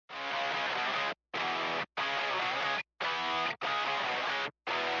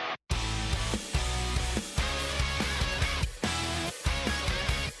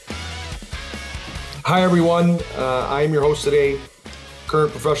Hi, everyone. I am your host today,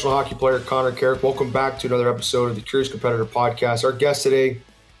 current professional hockey player Connor Carrick. Welcome back to another episode of the Curious Competitor Podcast. Our guest today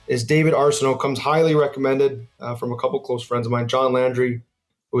is David Arsenault, comes highly recommended from a couple close friends of mine. John Landry,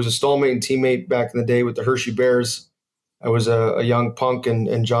 who was a stallmate and teammate back in the day with the Hershey Bears. I was a young punk,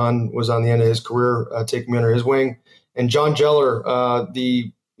 and John was on the end of his career, taking me under his wing. And John Geller,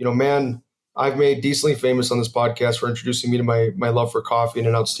 the man I've made decently famous on this podcast for introducing me to my love for coffee and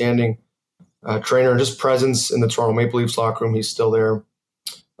an outstanding trainer and just presence in the Toronto Maple Leafs locker room. He's still there.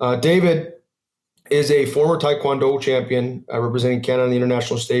 David is a former Taekwondo champion, representing Canada on the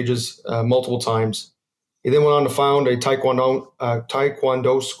international stages multiple times. He then went on to found a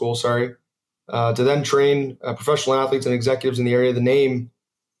Taekwondo school, to then train professional athletes and executives in the area. The name,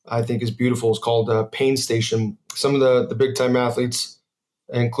 I think, is beautiful. It's called Pain Station. Some of the big-time athletes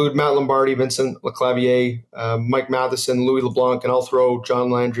include Matt Lombardi, Vincent Leclavier, Mike Matheson, Louis LeBlanc, and I'll throw John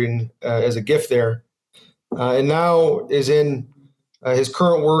Landry in, as a gift there. And now is in his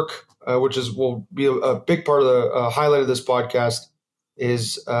current work, which will be a big part of the highlight of this podcast,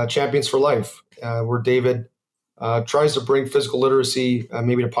 is Champions for Life, where David tries to bring physical literacy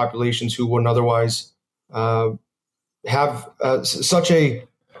maybe to populations who wouldn't otherwise have such a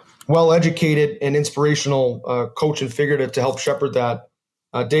well-educated and inspirational coach and figure to help shepherd that.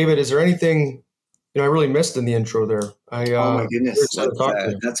 David, is there anything I really missed in the intro there? Oh my goodness,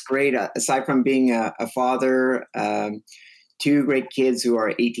 that's great. Aside from being a father, two great kids who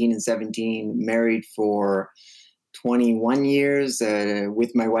are 18 and 17, married for 21 years,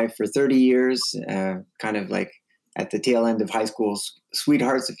 with my wife for 30 years, kind of like at the tail end of high school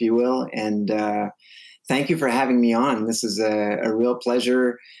sweethearts, if you will. And thank you for having me on. This is a real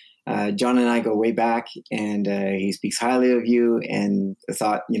pleasure. John and I go way back, and he speaks highly of you, and I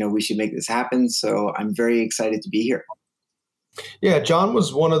thought, we should make this happen. So I'm very excited to be here. Yeah, John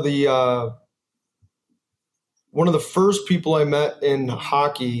was one of the first people I met in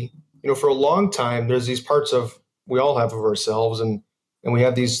hockey. For a long time, there's these parts we all have of ourselves, and we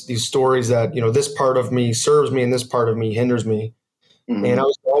have these stories that, this part of me serves me and this part of me hinders me. Mm-hmm. And I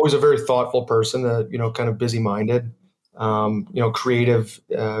was always a very thoughtful person, kind of busy-minded. Creative,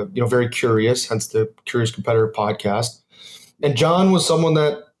 very curious, hence the Curious Competitor Podcast. And John was someone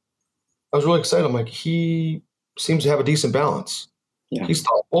that I was really excited. I'm like, he seems to have a decent balance. Yeah. He's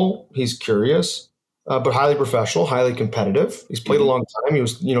thoughtful, he's curious, but highly professional, highly competitive. He's played a long time. He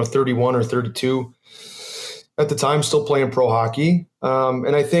was, 31 or 32 at the time, still playing pro hockey.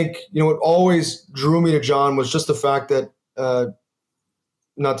 And I think, what always drew me to John was just the fact that,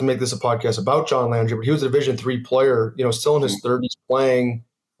 not to make this a podcast about John Landry, but he was a Division III player, still in his 30s, playing,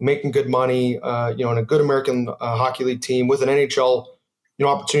 making good money, in a good American Hockey League team with an NHL,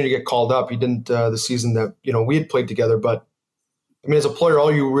 opportunity to get called up. He didn't the season that, we had played together. But, as a player,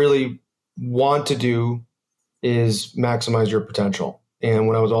 all you really want to do is maximize your potential. And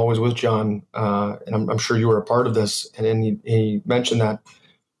when I was always with John, and I'm sure you were a part of this, and then he mentioned that,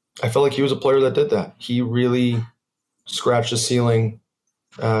 I felt like he was a player that did that. He really scratched the ceiling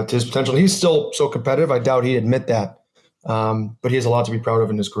to his potential. He's still so competitive. I doubt he'd admit that, but he has a lot to be proud of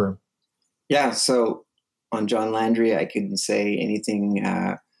in his career. Yeah. So on John Landry, I couldn't say anything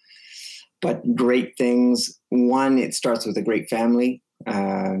but great things. One, it starts with a great family.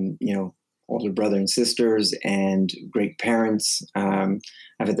 Older brother and sisters, and great parents. I've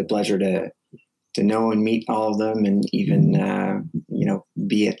had the pleasure to know and meet all of them, and even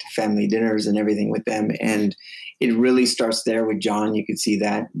be at family dinners and everything with them. And it really starts there with John. You could see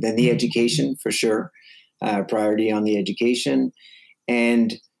that. Then the education, for sure, priority on the education.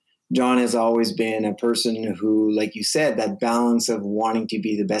 And John has always been a person who, like you said, that balance of wanting to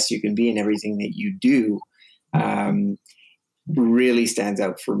be the best you can be in everything that you do really stands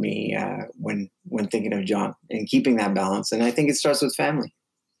out for me when thinking of John, and keeping that balance. And I think it starts with family.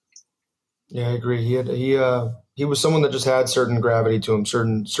 Yeah, I agree. He was someone that just had certain gravity to him,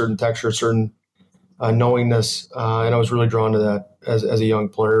 certain texture, certain knowingness, and I was really drawn to that as a young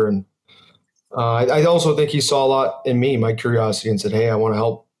player. And I also think he saw a lot in me, my curiosity, and said, "Hey, I want to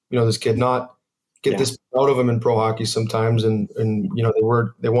help this kid not get this out of him in pro hockey sometimes." And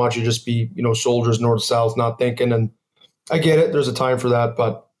they want you to just be soldiers north south, not thinking. And I get it. There's a time for that.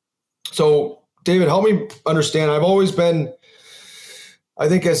 But so, David, help me understand. I've always been, I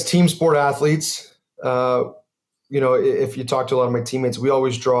think, as team sport athletes, if you talk to a lot of my teammates, we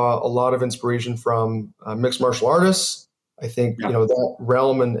always draw a lot of inspiration from mixed martial artists. I think, that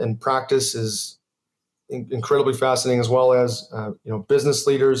realm and practice is incredibly fascinating, as well as, business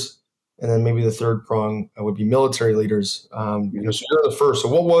leaders. And then maybe the third prong would be military leaders. So you're the first. So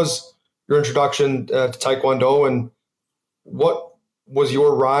what was your introduction to Taekwondo, and what was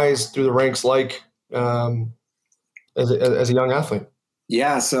your rise through the ranks like, um, as a young athlete?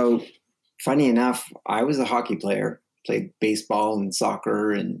 Yeah. So funny enough, I was a hockey player, played baseball and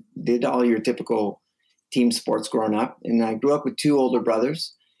soccer and did all your typical team sports growing up. And I grew up with two older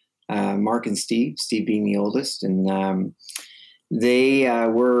brothers, Mark and Steve being the oldest. And they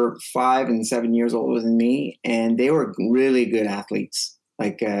were 5 and 7 years older than me. And they were really good athletes,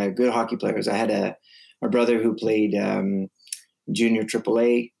 like good hockey players. I had a brother who played junior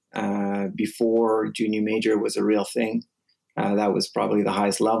AAA before junior major was a real thing. That was probably the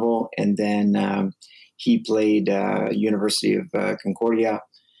highest level. And then he played University of Concordia.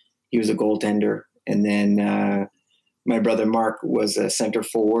 He was a goaltender. And then my brother Mark was a center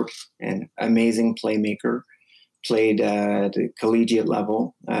forward and amazing playmaker. Played at the collegiate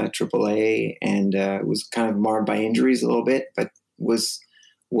level, AAA, and was kind of marred by injuries a little bit, but was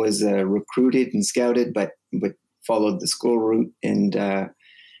recruited and scouted, but followed the school route and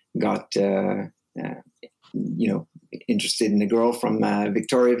got interested in a girl from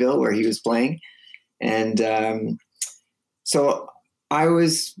Victoriaville where he was playing. And so I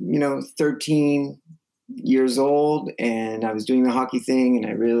was, 13 years old and I was doing the hockey thing and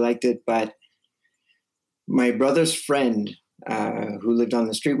I really liked it. But my brother's friend who lived on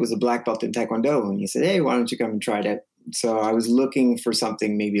the street was a black belt in Taekwondo. And he said, hey, why don't you come and try it out? So I was looking for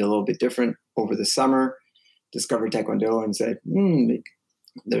something maybe a little bit different over the summer, discovered Taekwondo and said,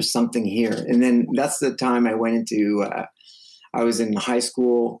 there's something here. And then that's the time I went into, I was in high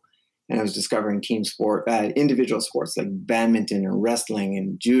school and I was discovering team sport, individual sports like badminton and wrestling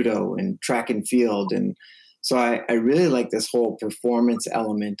and judo and track and field. And so I really like this whole performance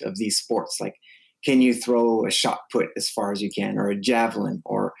element of these sports. Like, can you throw a shot put as far as you can, or a javelin,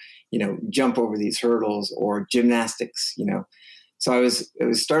 or, jump over these hurdles, or gymnastics, So I was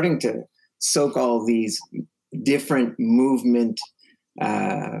starting to soak all these different movement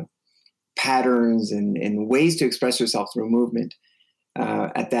patterns and ways to express yourself through movement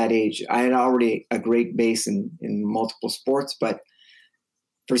at that age. I had already a great base in multiple sports, but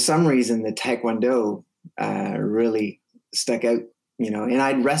for some reason the Taekwondo really stuck out, and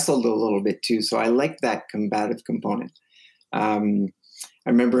I'd wrestled a little bit too. So I liked that combative component. I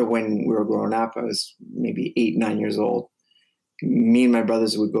remember when we were growing up, I was maybe 8, 9 years old. Me and my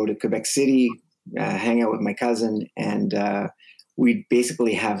brothers would go to Quebec City, hang out with my cousin, and we'd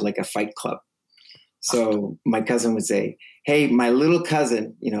basically have like a fight club. So my cousin would say, hey, my little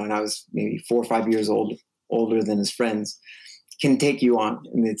cousin, and I was maybe 4 or 5 years older than his friends, can take you on.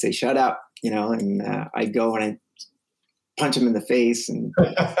 And they'd say, shut up, and I'd go and I'd punch him in the face and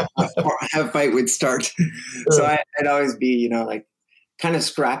a fight would start. So I'd always be, like kind of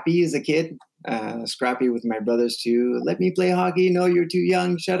scrappy as a kid, scrappy with my brothers too. Let me play hockey. No, you're too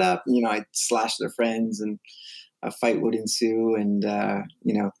young. Shut up. I'd slash their friends and a fight would ensue. And,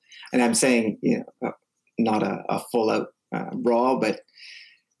 and I'm saying, not a full out brawl, but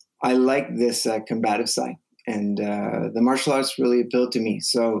I like this combative side. And the martial arts really appealed to me.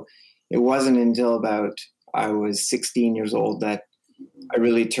 So it wasn't until I was 16 years old that I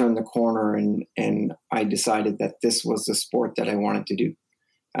really turned the corner and I decided that this was the sport that I wanted to do.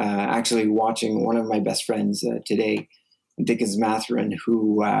 Actually watching one of my best friends today, Dickens Matherin,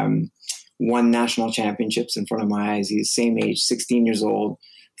 who won national championships in front of my eyes. He's the same age, 16 years old,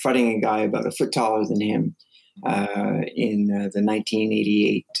 fighting a guy about a foot taller than him in the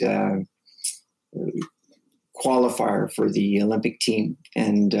 1988 qualifier for the Olympic team.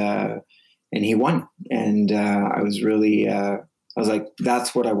 And he won. And I was really, I was like,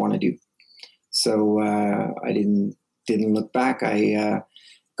 that's what I want to do. So I didn't look back. I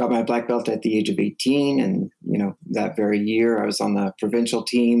got my black belt at the age of 18. And, that very year I was on the provincial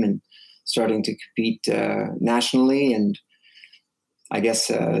team and starting to compete nationally. And I guess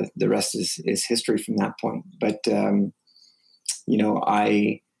the rest is history from that point. But,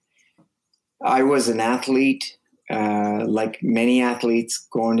 I was an athlete, like many athletes,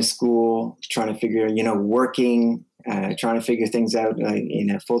 going to school, trying to figure, working, trying to figure things out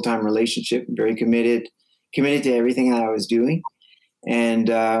in a full-time relationship, very committed to everything that I was doing. And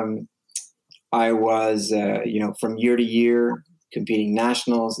I was, from year to year competing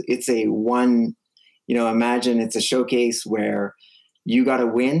nationals. It's imagine it's a showcase where you got to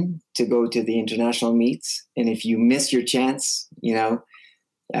win to go to the international meets. And if you miss your chance,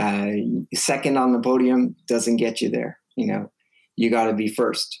 second on the podium doesn't get you there. You got to be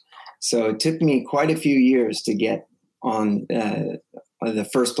first. So it took me quite a few years to get on the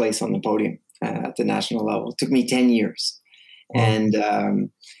first place on the podium at the national level. It took me 10 years. Wow. And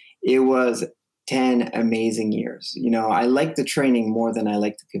it was 10 amazing years. I like the training more than I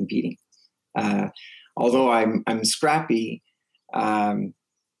like the competing. Although I'm scrappy,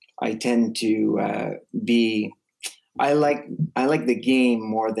 I tend to be. I like the game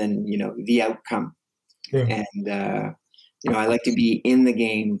more than the outcome, and I like to be in the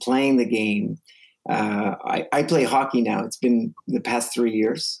game, playing the game. I play hockey now. It's been the past 3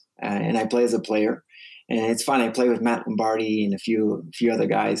 years, and I play as a player. And it's fun. I play with Matt Lombardi and a few other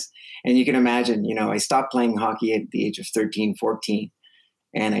guys. And you can imagine, I stopped playing hockey at the age of 13, 14.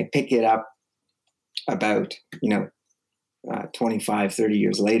 And I pick it up about, 25, 30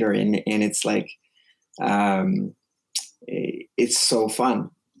 years later. And it's like, it's so fun.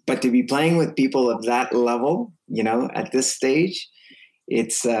 But to be playing with people of that level, at this stage,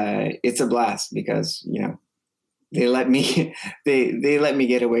 it's a blast because, they let me, they let me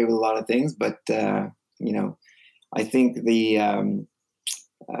get away with a lot of things, but, I think and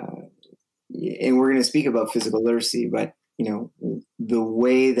we're going to speak about physical literacy, but, the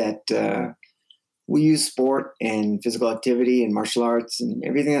way that we use sport and physical activity and martial arts and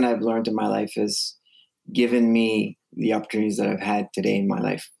everything that I've learned in my life has given me the opportunities that I've had today in my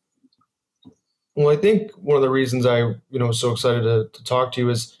life. Well, I think one of the reasons I, was so excited to talk to you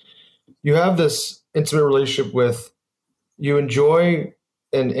is you have this intimate relationship with, you enjoy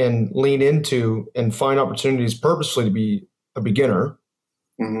and lean into and find opportunities purposefully to be a beginner.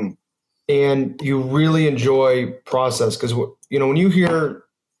 Mm-hmm. And you really enjoy process because, when you hear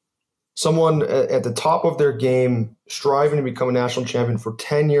someone at the top of their game striving to become a national champion for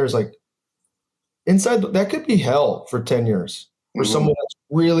 10 years, like inside that could be hell for 10 years for Mm-hmm. someone that's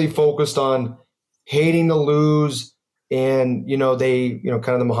really focused on hating to lose. And, they, kind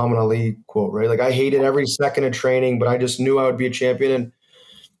of the Muhammad Ali quote, right? Like I hated every second of training, but I just knew I would be a champion. And,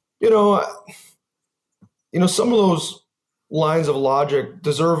 some of those lines of logic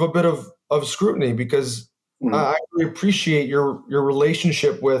deserve a bit of scrutiny because Mm-hmm. I really appreciate your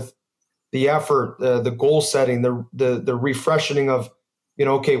relationship with the effort, the goal setting, the refreshing of,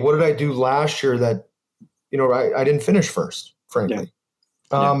 okay, what did I do last year that, I didn't finish first, frankly.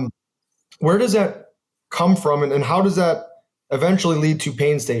 Yeah. Where does that come from and how does that eventually lead to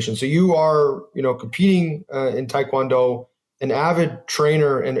Pain Station? So you are, competing in Taekwondo, an avid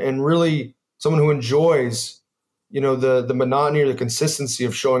trainer and really someone who enjoys, the monotony or the consistency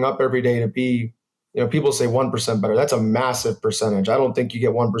of showing up every day to be, people say 1% better. That's a massive percentage. I don't think you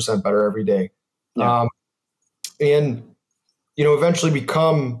get 1% better every day. Yeah. And, eventually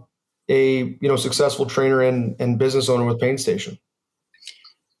become a, successful trainer and business owner with Pain Station.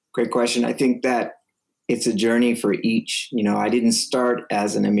 Great question. I think that it's a journey for each. I didn't start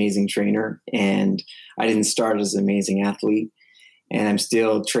as an amazing trainer and I didn't start as an amazing athlete, and I'm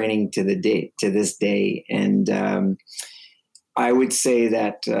still training to this day. And I would say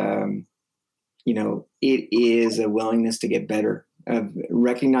that, it is a willingness to get better, of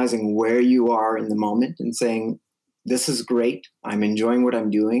recognizing where you are in the moment and saying, this is great. I'm enjoying what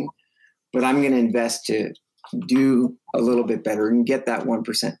I'm doing, but I'm going to invest to do a little bit better and get that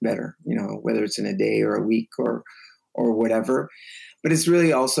 1% better, whether it's in a day or a week or whatever. But it's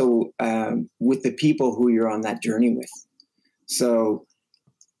really also with the people who you're on that journey with. So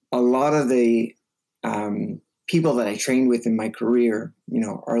a lot of the people that I trained with in my career,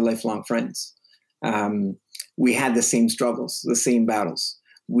 are lifelong friends. We had the same struggles, the same battles.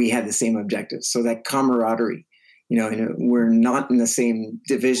 We had the same objectives. So that camaraderie, we're not in the same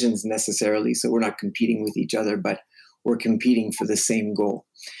divisions necessarily, so we're not competing with each other, but we're competing for the same goal.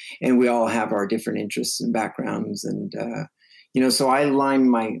 And we all have our different interests and backgrounds. And, so I line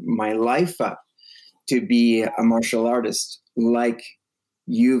my life up to be a martial artist, like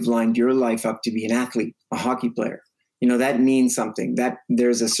you've lined your life up to be an athlete, a hockey player. That means something. That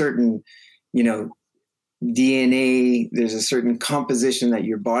there's a certain, DNA, there's a certain composition that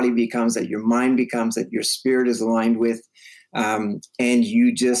your body becomes, that your mind becomes, that your spirit is aligned with. And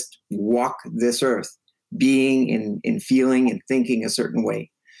you just walk this earth being in feeling and thinking a certain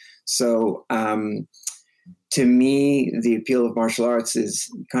way. So to me, the appeal of martial arts is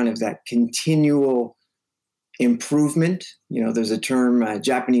kind of that continual improvement. There's a term, a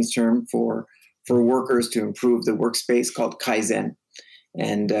Japanese term for workers to improve the workspace called Kaizen.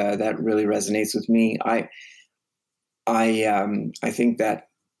 And that really resonates with me. I think that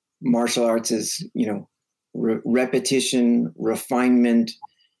martial arts is, repetition, refinement.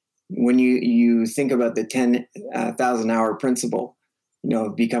 When you think about the 10,000 hour principle,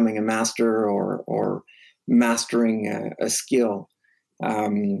 of becoming a master or mastering a skill,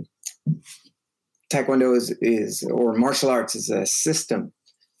 Taekwondo is or martial arts is a system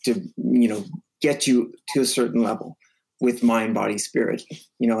to get you to a certain level with mind, body, spirit,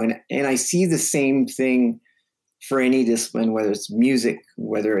 and I see the same thing for any discipline, whether it's music,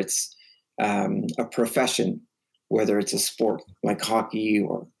 whether it's a profession, whether it's a sport like hockey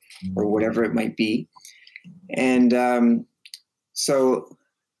or whatever it might be. And so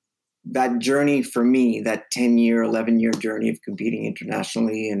that journey for me, that 10-year, 11-year journey of competing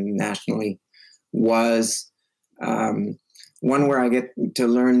internationally and nationally was one where I get to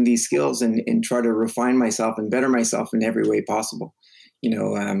learn these skills and try to refine myself and better myself in every way possible.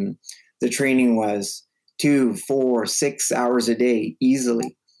 The training was 2, 4, 6 hours a day,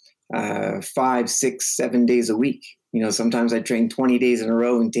 easily, 5, 6, 7 days a week. Sometimes I train 20 days in a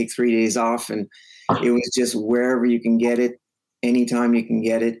row and take 3 days off. And it was just wherever you can get it, anytime you can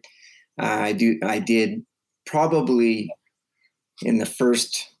get it. I did probably in the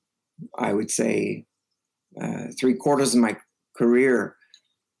first, I would say, 3/4 of my career,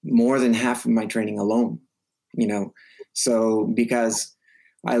 more than half of my training alone, So because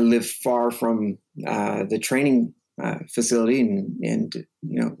I live far from the training facility and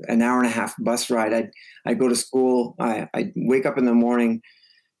an hour and a half bus ride, I'd go to school. I'd wake up in the morning,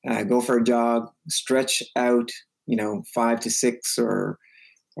 go for a jog, stretch out, 5 to 6 or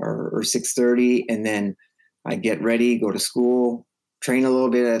 6:30, and then I'd get ready, go to school, train a little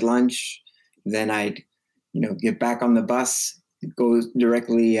bit at lunch. Then I'd, get back on the bus, go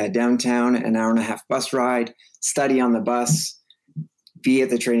directly downtown, an hour and a half bus ride, study on the bus, be at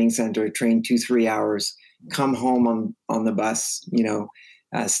the training center, train 2-3 hours, come home on the bus,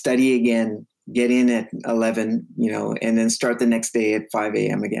 study again, get in at 11, and then start the next day at 5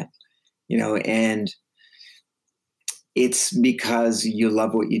 a.m. again, and it's because you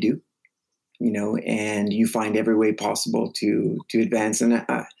love what you do, and you find every way possible to advance. And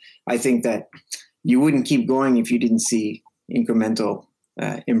I think that you wouldn't keep going if you didn't see incremental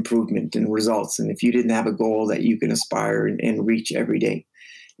improvement and results, and if you didn't have a goal that you can aspire and reach every day.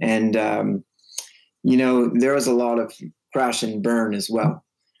 And, there was a lot of crash and burn as well.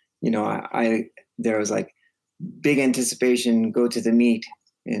 There was like big anticipation, go to the meet,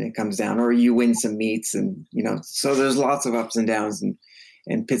 and it comes down, or you win some meets, and, so there's lots of ups and downs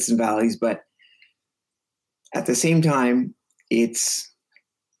and pits and valleys. But at the same time, it's,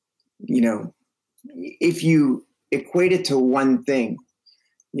 if you equate it to one thing,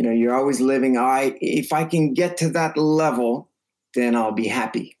 you're always living, if I can get to that level, then I'll be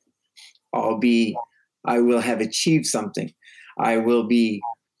happy. I will have achieved something. I will be,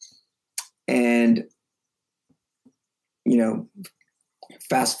 and,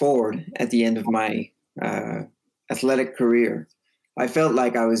 fast forward at the end of my athletic career, I felt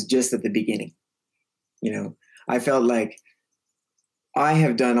like I was just at the beginning. I felt like I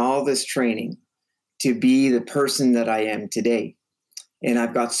have done all this training to be the person that I am today. And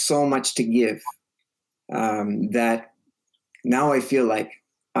I've got so much to give that now I feel like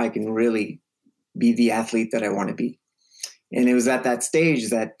I can really be the athlete that I want to be. And it was at that stage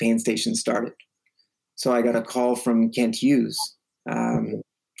that Pain Station started. So I got a call from Kent Hughes, the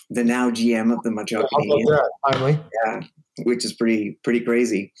now GM of the Montreal Canadiens. How about that, finally? Yeah, which is pretty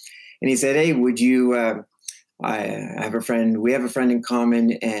crazy. And he said, "Hey, would you? I have a friend. We have a friend in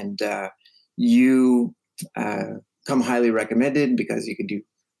common, and you come highly recommended because you could do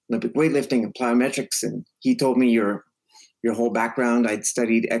Olympic weightlifting and plyometrics." And he told me your whole background. I'd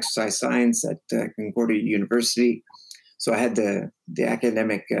studied exercise science at Concordia University, so I had the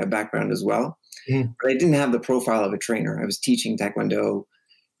academic background as well. Mm. But I didn't have the profile of a trainer. I was teaching Taekwondo,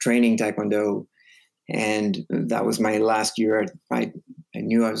 training Taekwondo, and that was my last year. I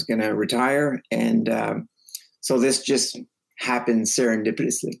knew I was going to retire, and so this just happened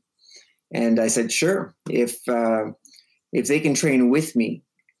serendipitously. And I said, sure, if they can train with me,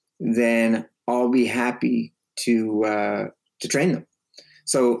 then I'll be happy to train them.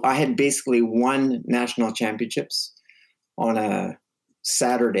 So I had basically won national championships on a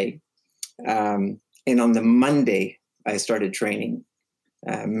Saturday, and on the Monday I started training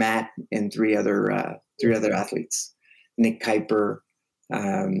Matt and three other athletes: Nick Kuiper,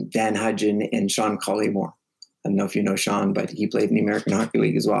 Dan Hudgen, and Sean Collymore. I don't know if you know Sean, but he played in the American Hockey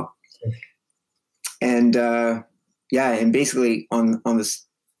League as well. And and basically on this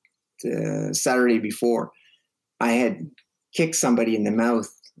Saturday before, I had kicked somebody in the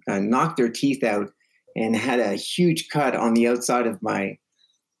mouth, knocked their teeth out, and had a huge cut on the outside of my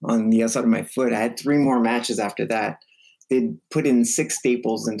foot. I had 3 more matches after that. They'd put in 6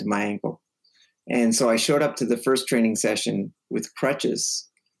 staples into my ankle, and so I showed up to the first training session with crutches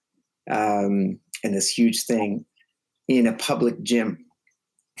and this huge thing in a public gym.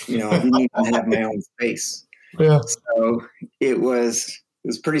 I didn't even have my own space. Yeah. So it was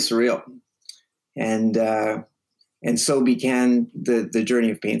pretty surreal. And so began the journey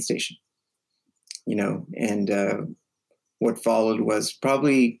of Pain Station, and what followed was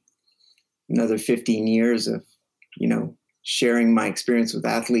probably another 15 years of, sharing my experience with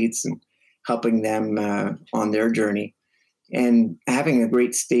athletes and helping them on their journey, and having a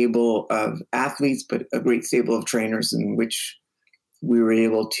great stable of athletes, but a great stable of trainers in which we were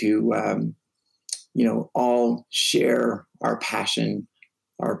able to, all share our passion,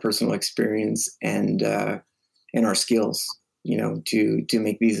 our personal experience, and our skills, to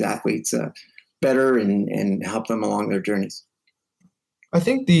make these athletes better and help them along their journeys. I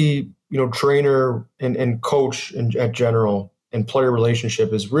think the trainer and coach at general and player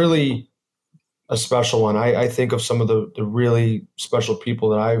relationship is really a special one. I think of some of the really special people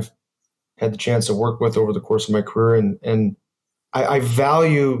that I've had the chance to work with over the course of my career, and I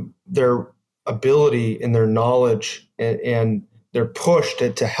value their ability and their knowledge and their push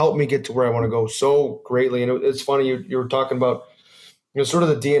to help me get to where I want to go so greatly. And it's funny, you were talking about sort of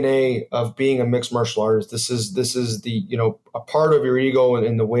the DNA of being a mixed martial artist. This is the a part of your ego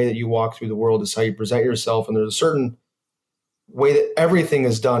and the way that you walk through the world is how you present yourself, and there's a certain way that everything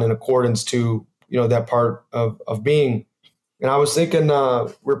is done in accordance to that part of being. And I was thinking,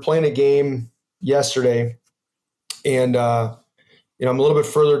 we're playing a game yesterday, and I'm a little bit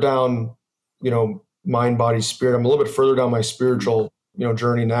further down, mind, body, spirit. I'm a little bit further down my spiritual,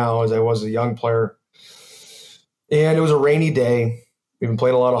 journey now as I was a young player. And it was a rainy day. We've been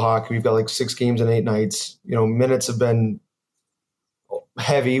playing a lot of hockey. We've got like 6 games in 8 nights. Minutes have been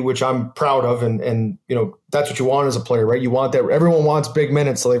heavy, which I'm proud of. And that's what you want as a player, right? You want that. Everyone wants big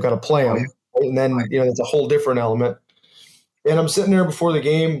minutes, so they've got to play them. Right? And then, it's a whole different element. And I'm sitting there before the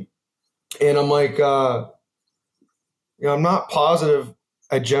game, and I'm like, I'm not positive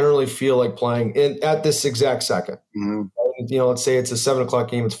I generally feel like playing at this exact second. Mm-hmm. Let's say it's a 7 o'clock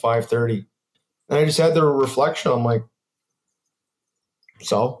game, it's 5:30. And I just had the reflection. I'm like,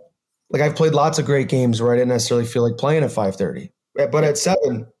 I've played lots of great games where I didn't necessarily feel like playing at 5:30. But at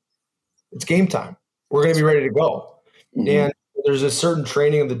 7, it's game time. We're going to be ready to go. Mm-hmm. And there's a certain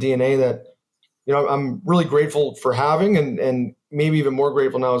training of the DNA that, I'm really grateful for having, and maybe even more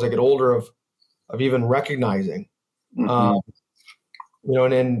grateful now as I get older of even recognizing.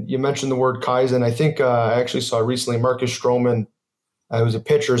 Mm-hmm. And you mentioned the word Kaizen. I think I actually saw recently Marcus Stroman, who was a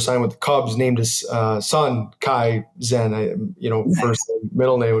pitcher signed with the Cubs, named his son Kai Zen, first name,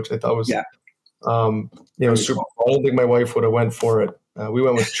 middle name, which I thought was, super cool. I don't think my wife would have went for it. We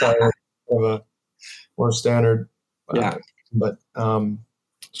went with Charlie, of a more standard, but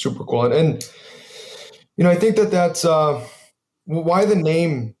super cool. And I think that's why the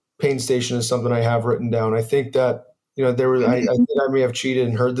name Pain Station is something I have written down. I think that, I think I may have cheated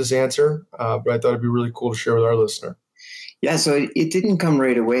and heard this answer, but I thought it'd be really cool to share with our listener. Yeah, so it didn't come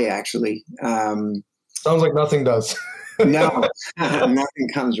right away, actually. Sounds like nothing does. No, nothing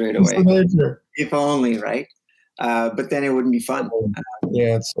comes right away. If only, right? But then it wouldn't be fun.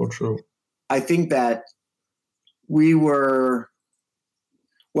 Yeah, it's so true. I think that we were,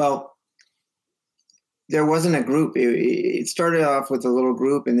 there wasn't a group. It started off with a little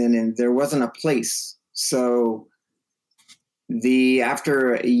group, and then there wasn't a place. So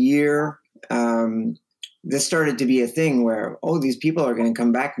after a year, this started to be a thing where, these people are going to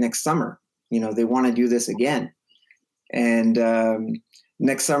come back next summer. They want to do this again. And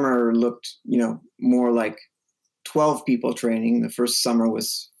next summer looked, more like 12 people training. The first summer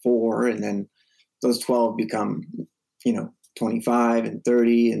was 4, and then those 12 become, 25 and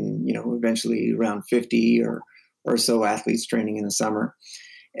 30, and, eventually around 50 or so athletes training in the summer.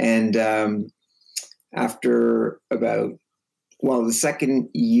 And after about, the second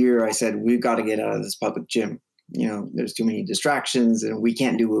year, I said, we've got to get out of this public gym. There's too many distractions, and we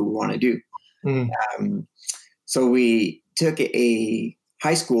can't do what we want to do. Mm. So we took a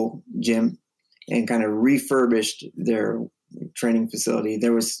high school gym and kind of refurbished their training facility.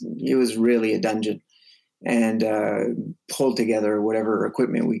 It was really a dungeon, and pulled together whatever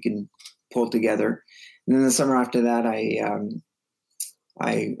equipment we can pull together. And then the summer after that, I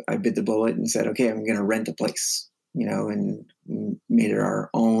bit the bullet and said, okay, I'm going to rent a place, and made it our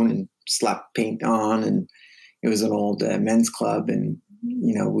own and slapped paint on. And it was an old men's club. And,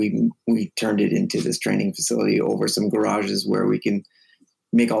 we turned it into this training facility over some garages where we can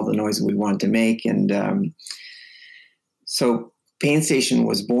make all the noise we want to make. And so Pain Station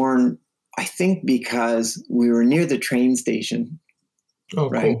was born, I think, because we were near the train station. Oh,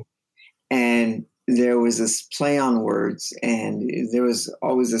 right. Cool. And there was this play on words, and there was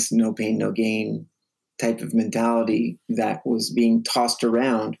always this no pain, no gain type of mentality that was being tossed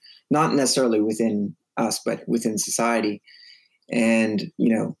around, not necessarily within us, but within society. And,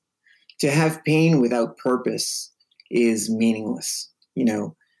 to have pain without purpose is meaningless,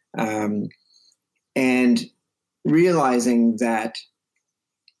 and realizing that,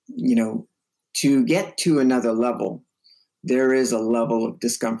 to get to another level, there is a level of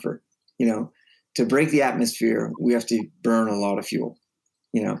discomfort. To break the atmosphere, we have to burn a lot of fuel,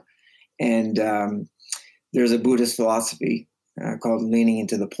 and there's a Buddhist philosophy called leaning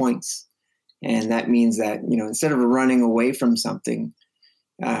into the points. And that means that, instead of running away from something,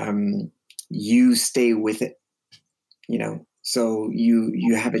 you stay with it, so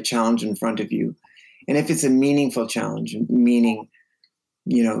you have a challenge in front of you. And if it's a meaningful challenge, meaning,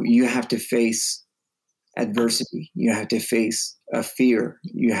 you have to face adversity, you have to face a fear,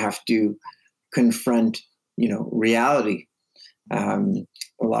 you have to confront, reality. A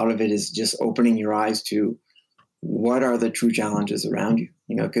lot of it is just opening your eyes to what are the true challenges around you,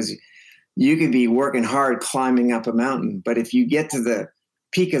 because you could be working hard climbing up a mountain, but if you get to the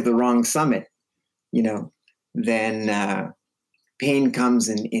peak of the wrong summit, then pain comes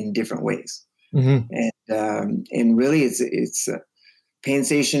in different ways. Mm-hmm. And really it's Pain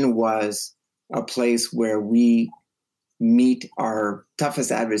Station was a place where we meet our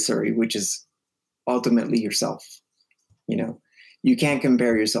toughest adversary, which is ultimately yourself. You can't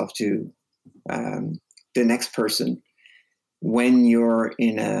compare yourself to the next person when you're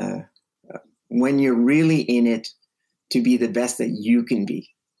when you're really in it to be the best that you can be.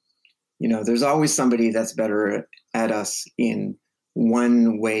 There's always somebody that's better at us in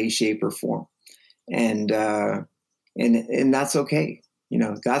one way, shape, or form, and that's okay.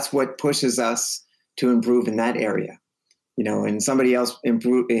 That's what pushes us to improve in that area. And somebody else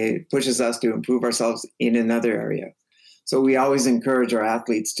pushes us to improve ourselves in another area. So we always encourage our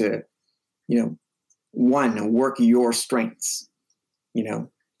athletes to, one, work your strengths,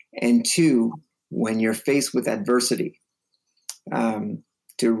 and two, when you're faced with adversity,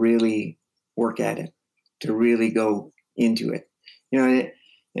 to really work at it, to really go into it. And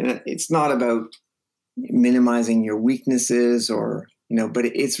it's not about minimizing your weaknesses or, but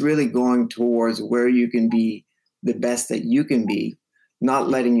it's really going towards where you can be the best that you can be, not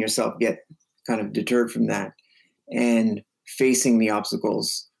letting yourself get kind of deterred from that, and facing the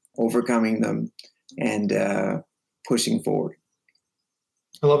obstacles, overcoming them, and pushing forward.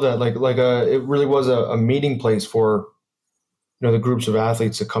 I love that. It really was a meeting place for, the groups of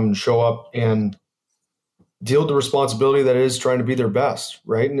athletes to come and show up and deal with the responsibility that is trying to be their best,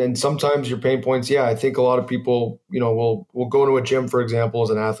 right? And sometimes your pain points, I think a lot of people, will go into a gym, for example, as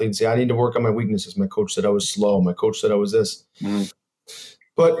an athlete and say, I need to work on my weaknesses. My coach said I was slow. My coach said I was this. Mm-hmm.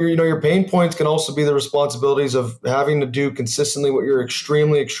 But your pain points can also be the responsibilities of having to do consistently what you're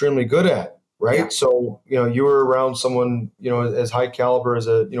extremely, extremely good at, right? Yeah. So, you were around someone, as high caliber as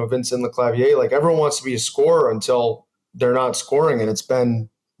a, Vincent Leclavier. Like, everyone wants to be a scorer until they're not scoring, and it's been,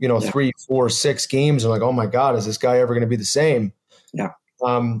 3, 4, 6 games. And like, oh my God, is this guy ever going to be the same? Yeah.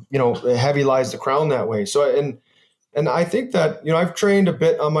 Heavy lies the crown that way. So, and I think that, I've trained a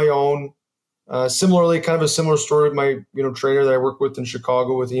bit on my own. Similarly, kind of a similar story with my, trainer that I work with in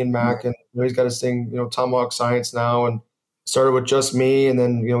Chicago with Ian Mack, and he's got his thing, Tomahawk Science now, and started with just me, and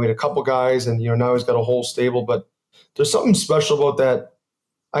then we had a couple guys, and now he's got a whole stable. But there's something special about that.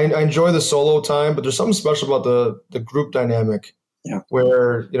 I enjoy the solo time, but there's something special about the group dynamic,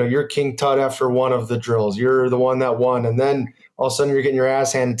 where you're King Tut after one of the drills, you're the one that won, and then all of a sudden you're getting your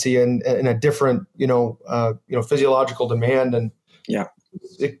ass handed to you in a different physiological demand, and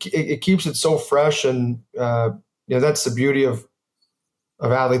It keeps it so fresh, and that's the beauty of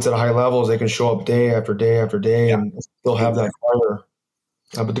athletes at a high level, is they can show up day after day after day and still have that fire.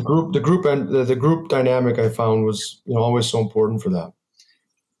 But the group dynamic I found was always so important for that.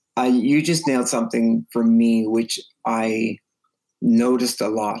 You just nailed something for me, which I noticed a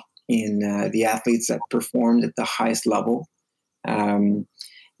lot in the athletes that performed at the highest level.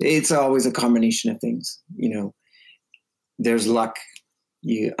 It's always a combination of things. There's luck.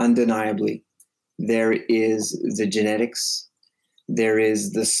 Undeniably, there is the genetics, there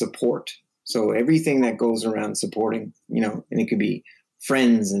is the support. So everything that goes around supporting, and it could be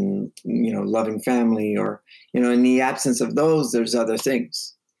friends and, loving family, or, in the absence of those, there's other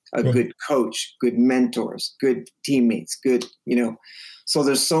things, a good coach, good mentors, good teammates, good, so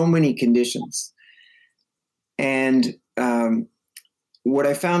there's so many conditions. And what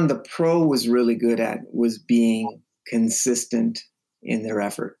I found the pro was really good at was being consistent in their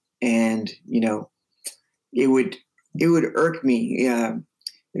effort. And, it would irk me.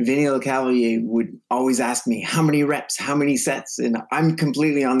 Vinny Lecavalier would always ask me, how many reps, how many sets? And I'm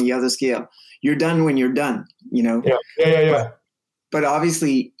completely on the other scale. You're done when you're done, Yeah. But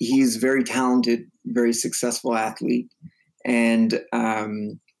obviously he's very talented, very successful athlete. And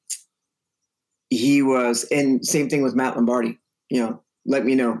and same thing with Matt Lombardi, let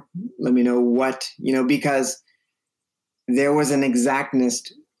me know what, because there was an exactness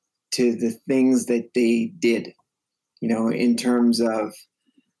to the things that they did. in terms of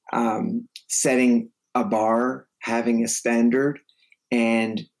setting a bar, having a standard,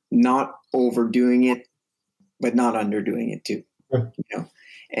 and not overdoing it, but not underdoing it too. Yeah.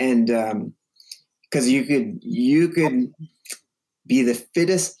 And because you could be the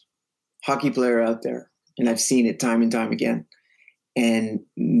fittest hockey player out there, and I've seen it time and time again, and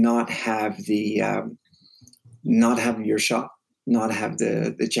not have not have your shot, not have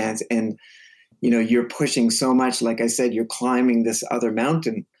the chance, and you're pushing so much. Like I said, you're climbing this other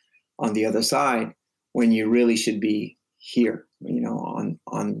mountain on the other side when you really should be here.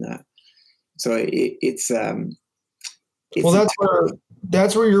 So it's well,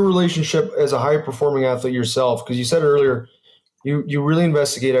 that's where your relationship as a high performing athlete yourself, because you said earlier, you really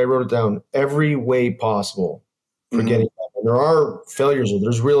investigate. I wrote it down, every way possible for getting better. And there are failures.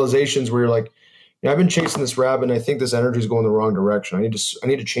 There's realizations where you're like, I've been chasing this rabbit, and I think this energy is going the wrong direction. I need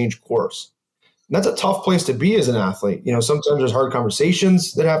to change course. And that's a tough place to be as an athlete. Sometimes there's hard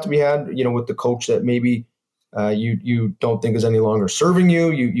conversations that have to be had, with the coach that maybe you don't think is any longer serving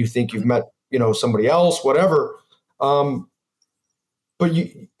you. You think you've met, somebody else, whatever. But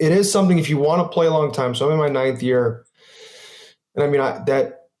it is something, if you want to play a long time. So I'm in my 9th year, and I mean,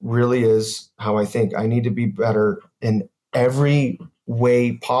 that really is how I think. I need to be better in every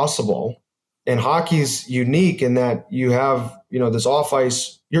way possible. And hockey's unique in that you have, this off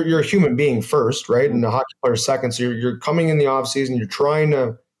ice. You're a human being first, right? And the hockey player second. So you're coming in the off season. You're trying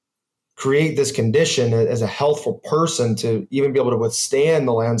to create this condition as a healthful person to even be able to withstand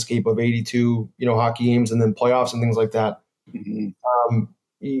the landscape of 82, hockey games and then playoffs and things like that. Mm-hmm.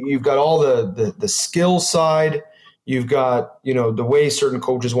 You've got all the skill side. You've got, the way certain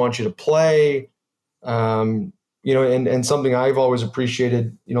coaches want you to play. And something I've always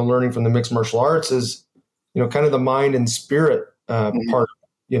appreciated, learning from the mixed martial arts is, kind of the mind and spirit part,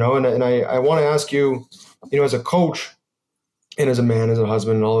 and I want to ask you, as a coach and as a man, as a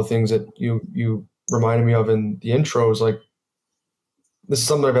husband, and all the things that you reminded me of in the intros, like, this is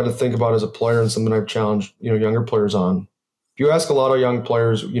something I've had to think about as a player and something I've challenged, younger players on. If you ask a lot of young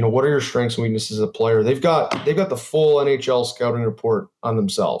players, what are your strengths and weaknesses as a player? They've got the full NHL scouting report on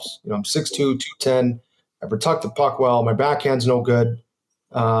themselves. I'm 6'2", 210. I protect the puck well. My backhand's no good.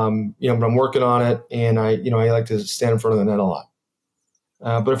 But I'm working on it, and I like to stand in front of the net a lot.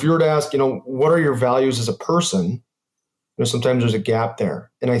 But if you were to ask, what are your values as a person? Sometimes there's a gap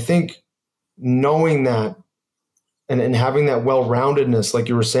there. And I think knowing that and having that well-roundedness, like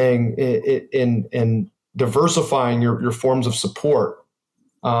you were saying, in diversifying your forms of support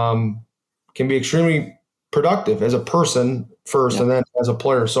can be extremely productive as a person first, and then as a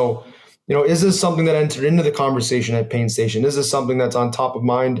player. So, is this something that entered into the conversation at Payne Station? Is this something that's on top of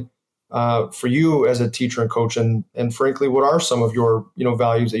mind for you as a teacher and coach? And frankly, what are some of your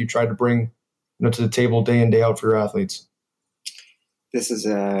values that you try to bring to the table day in, day out for your athletes? This is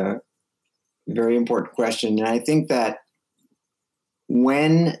a very important question. And I think that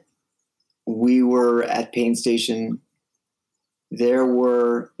when we were at Payne Station, we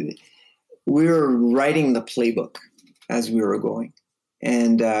were writing the playbook as we were going.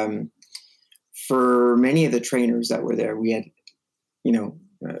 And for many of the trainers that were there, we had,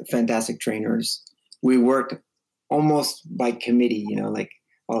 fantastic trainers. We worked almost by committee,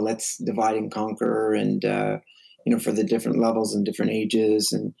 let's divide and conquer, and for the different levels and different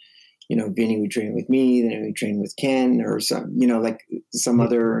ages. And Vinny would train with me, then he would train with Ken, or some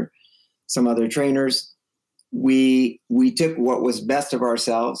other trainers. We took what was best of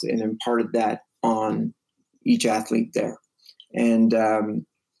ourselves and imparted that on each athlete there. And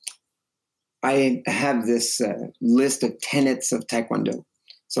I have this list of tenets of Taekwondo.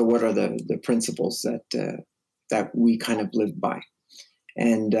 So what are the principles that we kind of live by?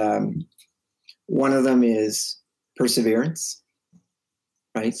 And one of them is perseverance,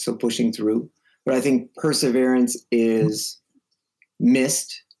 right? So pushing through. But I think perseverance is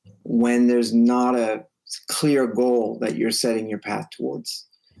missed when there's not a clear goal that you're setting your path towards.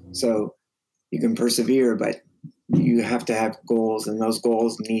 So you can persevere, but you have to have goals, and those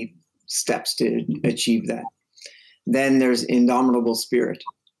goals need steps to achieve that. Then there's indomitable spirit.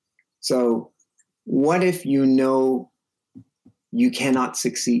 So what if you cannot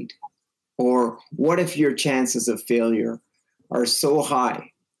succeed? Or what if your chances of failure are so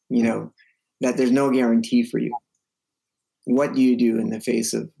high, that there's no guarantee for you? What do you do in the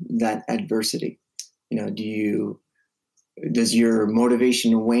face of that adversity? Does your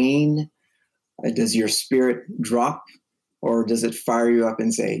motivation wane? Does your spirit drop? Or does it fire you up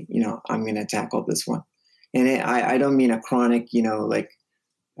and say, I'm going to tackle this one? And I don't mean a chronic,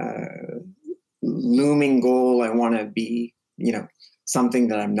 looming goal. I want to be, something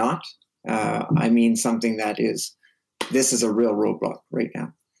that I'm not. I mean something that is this is a real roadblock right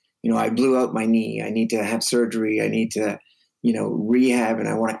now. I blew out my knee. I need to have surgery. I need to, rehab, and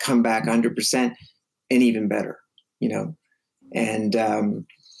I want to come back 100% and even better, And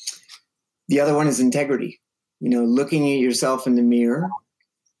the other one is integrity, looking at yourself in the mirror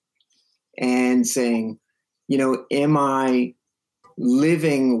and saying, am I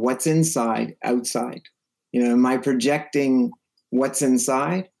living what's inside outside? Am I projecting what's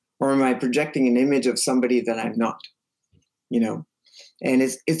inside, or am I projecting an image of somebody that I'm not? And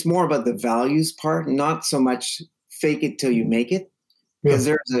it's more about the values part, not so much fake it till you make it, because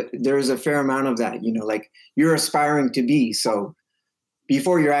there's a fair amount of that. Like you're aspiring to be. So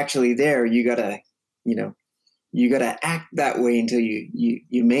before you're actually there, you gotta act that way until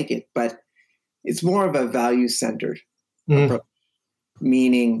you make it. But it's more of a value centered approach,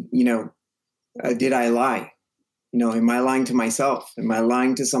 meaning did I lie? Am I lying to myself? Am I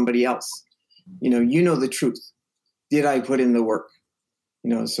lying to somebody else? The truth. Did I put in the work?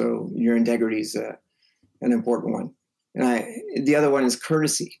 So your integrity is an important one. And the other one is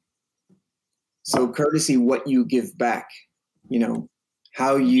courtesy. So courtesy, what you give back,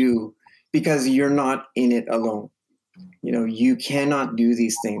 because you're not in it alone. You cannot do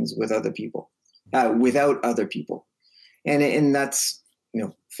these things with other people, without other people. And that's,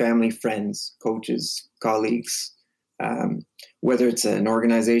 family, friends, coaches, colleagues, whether it's an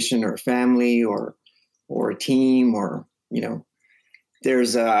organization or a family or a team or,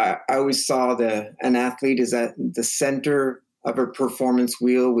 I always saw an athlete is at the center of a performance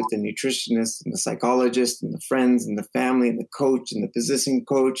wheel with the nutritionist and the psychologist and the friends and the family and the coach and the position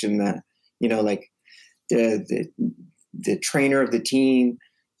coach and the trainer of the team,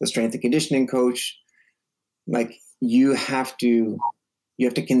 the strength and conditioning coach. Like you have to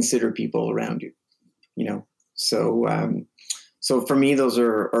consider people around you, So for me, those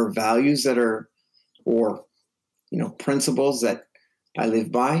are values that are, or principles that I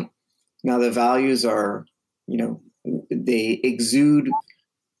live by. Now the values are, they exude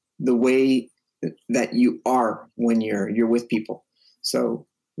the way that you are when you're with people. So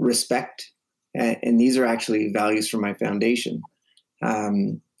respect, and these are actually values from my foundation.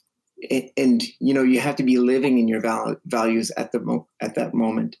 And you have to be living in your values at that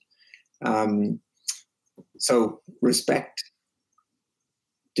moment. So respect,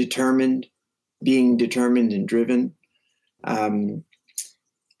 being determined and driven,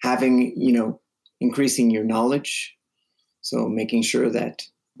 having, increasing your knowledge. So making sure that,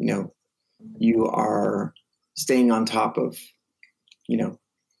 you are staying on top of,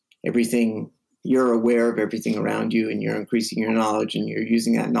 everything, you're aware of everything around you, and you're increasing your knowledge, and you're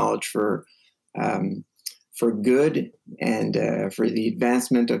using that knowledge for good and for the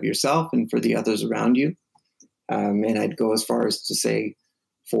advancement of yourself and for the others around you. And I'd go as far as to say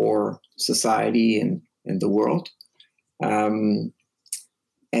for society and the world.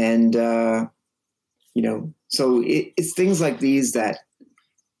 So it's things like these that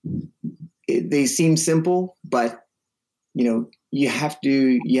they seem simple, but, you have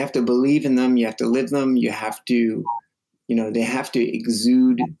to believe in them. You have to live them. You have to, they have to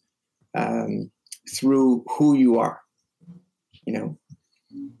exude through who you are, I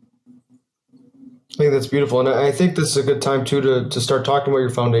think that's beautiful. And I think this is a good time too, to start talking about your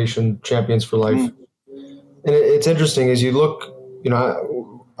foundation, Champions for Life. And it's interesting as you look,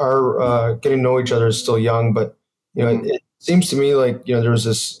 our getting to know each other is still young, but, it seems to me like, there's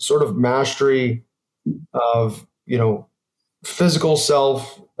this sort of mastery of, physical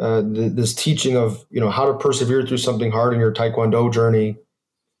self, this teaching of, how to persevere through something hard in your Taekwondo journey,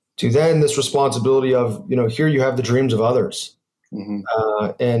 to then this responsibility of, here you have the dreams of others. And,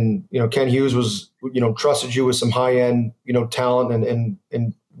 Ken Hughes was, trusted you with some high end, talent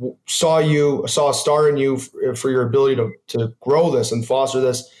and saw a star in you for your ability to grow this and foster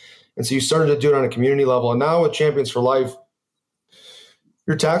this. And so you started to do it on a community level. And now with Champions for Life,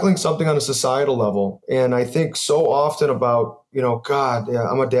 you're tackling something on a societal level. And I think so often about,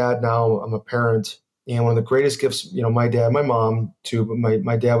 I'm a dad now, I'm a parent. And one of the greatest gifts, my mom too, but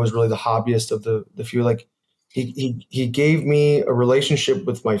my dad was really the hobbyist of the few. Like he gave me a relationship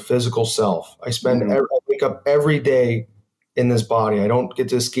with my physical self. I wake up every day in this body. I don't get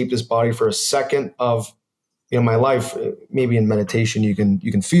to escape this body for a second of, my life. Maybe in meditation, you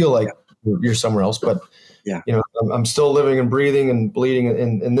can feel like you're somewhere else, but I'm still living and breathing and bleeding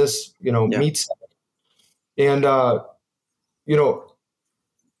in this, meat sack. And,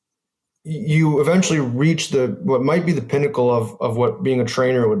 you eventually reach what might be the pinnacle of what being a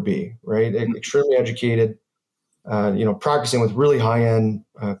trainer would be, right? Extremely educated, practicing with really high-end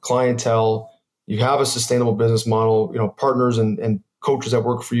clientele. You have a sustainable business model, partners and coaches that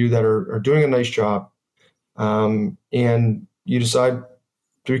work for you that are doing a nice job. and you decide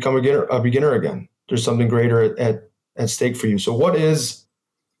to become a beginner again. There's something greater at stake for you. So what is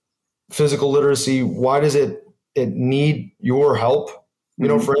physical literacy? Why does it need your help,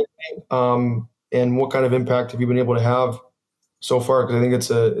 for anything? And what kind of impact have you been able to have so far? Because I think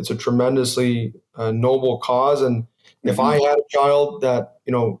it's a tremendously noble cause. And if I had a child that,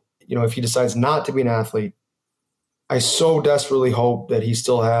 if he decides not to be an athlete, I so desperately hope that he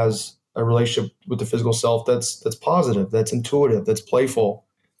still has a relationship with the physical self that's positive, that's intuitive, that's playful.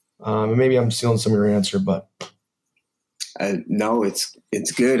 And maybe I'm stealing some of your answer, but no, it's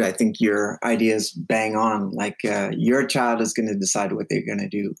good. I think your idea is bang on. Like your child is going to decide what they're going to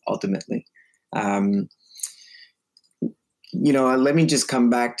do ultimately. Let me just come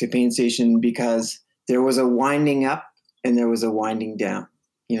back to Pain Station, because there was a winding up and there was a winding down.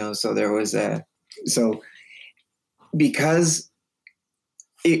 It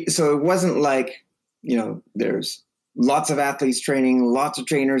wasn't like, there's lots of athletes training, lots of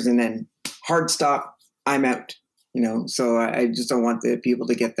trainers, and then hard stop, I'm out. So I just don't want the people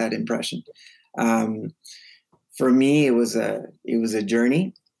to get that impression. For me, it was a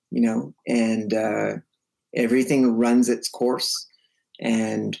journey, and everything runs its course.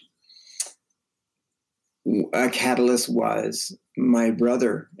 And a catalyst was my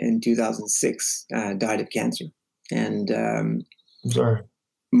brother in 2006 died of cancer, and I'm sorry.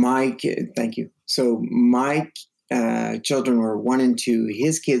 Thank you. So my children were 1 and 2.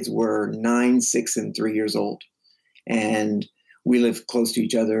 His kids were 9, 6, and 3 years old. And we lived close to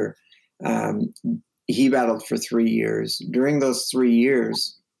each other. He battled for 3 years. During those 3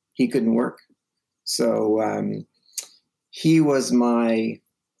 years, he couldn't work. So he was my,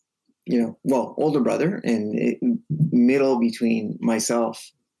 older brother, and middle between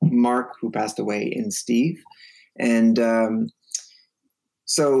myself, Mark, who passed away, and Steve. And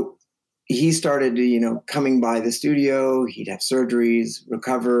so he started, coming by the studio. He'd have surgeries,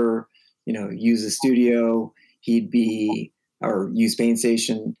 recover, use the studio. Use Pain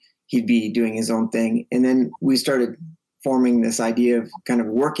Station. He'd be doing his own thing. And then we started forming this idea of kind of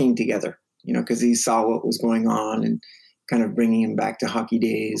working together, because he saw what was going on and kind of bringing him back to hockey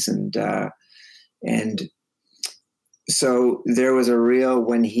days. And so there was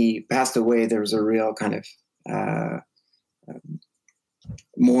when he passed away, there was a real kind of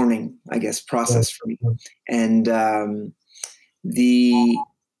mourning, I guess, process for me. And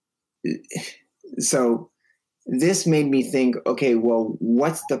so this made me think, okay, well,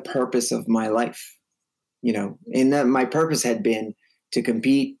 what's the purpose of my life? And that my purpose had been to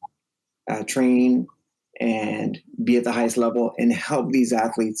compete, train, and be at the highest level and help these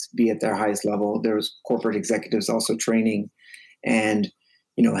athletes be at their highest level. There was corporate executives also training, and,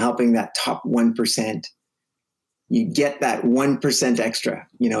 helping that top 1%. You get that 1% extra.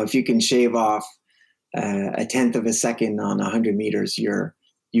 If you can shave off a tenth of a second on 100 meters, you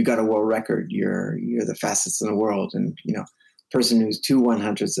got a world record. You're the fastest in the world. And, person who's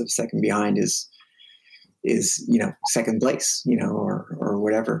 2/100ths of a second behind is second place, or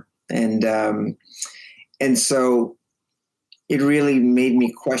whatever. And so it really made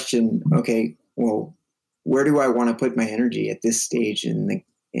me question, okay, well, where do I want to put my energy at this stage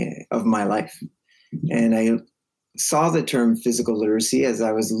of my life? And I saw the term physical literacy as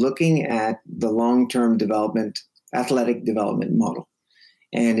I was looking at the long-term athletic development model.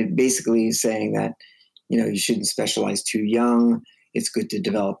 And it basically is saying that, you shouldn't specialize too young. It's good to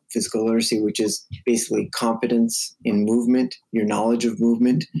develop physical literacy, which is basically competence in movement, your knowledge of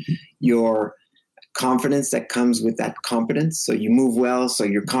movement, your confidence that comes with that competence. So you move well, so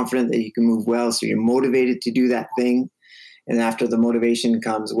you're confident that you can move well, so you're motivated to do that thing. And after the motivation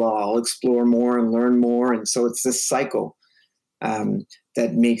comes, well, I'll explore more and learn more. And so it's this cycle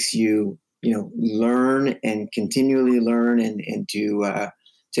that makes you, learn and continually learn and to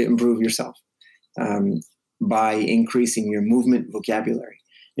improve yourself by increasing your movement vocabulary.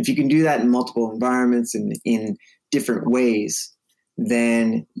 If you can do that in multiple environments and in different ways,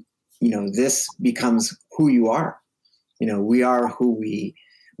 then, this becomes who you are. We are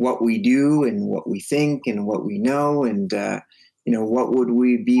what we do and what we think and what we know. And, what would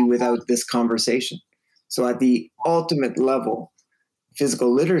we be without this conversation? So at the ultimate level,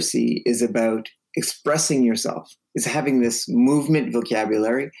 physical literacy is about expressing yourself. It's having this movement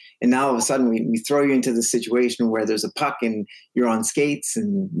vocabulary. And now all of a sudden we throw you into the situation where there's a puck and you're on skates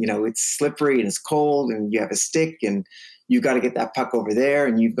and, it's slippery and it's cold and you have a stick and you've got to get that puck over there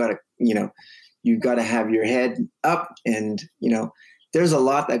and you've got to have your head up and, there's a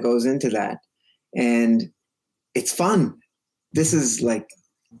lot that goes into that. And it's fun. This is like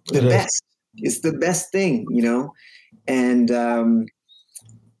the best. It's the best thing, And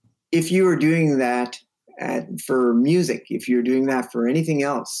if you are doing that for music, if you're doing that for anything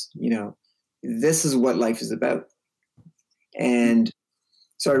else, this is what life is about. And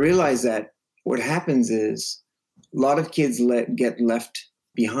so I realized that what happens is a lot of kids get left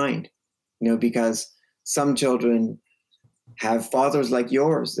behind, because some children have fathers like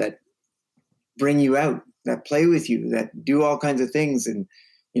yours that bring you out, that play with you, that do all kinds of things. And,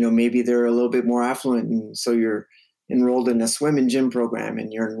 maybe they're a little bit more affluent. And so you're enrolled in a swim and gym program,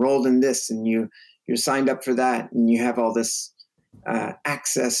 and you're enrolled in this, and you're signed up for that. And you have all this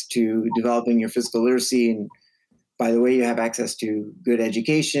access to developing your physical literacy. And by the way, you have access to good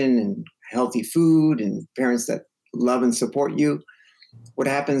education and healthy food and parents that love and support you. What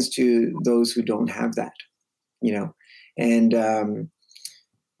happens to those who don't have that, And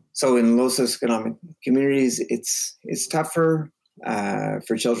so in low socioeconomic communities, it's tougher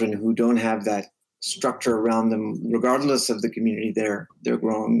for children who don't have that structure around them, regardless of the community they're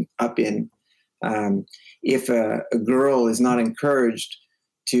growing up in. If a girl is not encouraged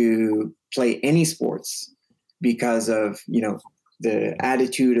to play any sports because of the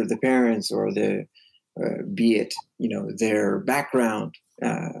attitude of the parents, or be it their background,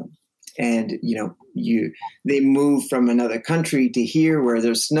 and they move from another country to here where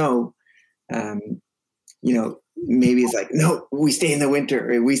there's snow, maybe it's like, no, we stay in the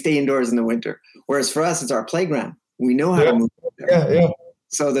winter, or we stay indoors in the winter. Whereas for us, it's our playground. We know how to move there. Yeah.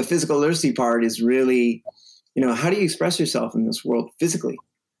 So the physical literacy part is really, how do you express yourself in this world physically?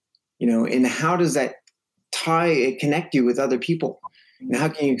 And how does that connect you with other people? And how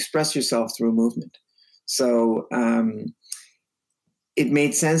can you express yourself through movement? So it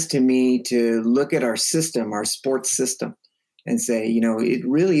made sense to me to look at our system, our sports system, and say, it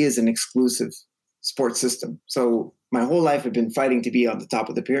really is an exclusive sports system. So my whole life I've been fighting to be on the top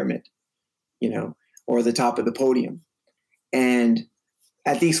of the pyramid, or the top of the podium, and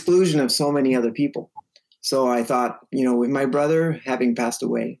at the exclusion of so many other people. So I thought, with my brother having passed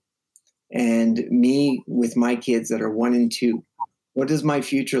away, and me with my kids that are 1 and 2, what does my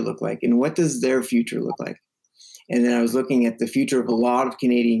future look like? And what does their future look like? And then I was looking at the future of a lot of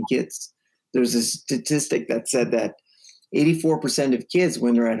Canadian kids. There's a statistic that said that 84% of kids,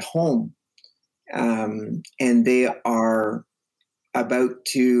 when they're at home, and they are about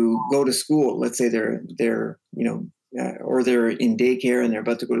to go to school, let's say they're or they're in daycare and they're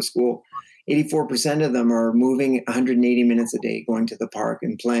about to go to school, 84% of them are moving 180 minutes a day, going to the park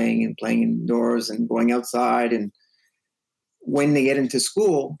and playing indoors and going outside. And when they get into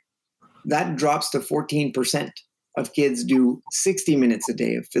school, that drops to 14% of kids do 60 minutes a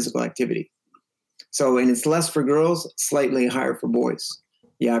day of physical activity. So, and it's less for girls, slightly higher for boys.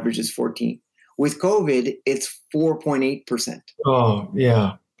 The average is 14. With COVID, it's 4.8%. Oh,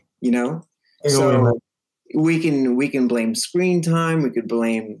 yeah. So we can blame screen time. We could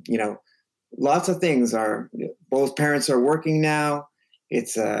blame, lots of things. Both parents are working now.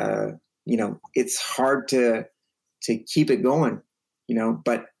 It's it's hard to keep it going,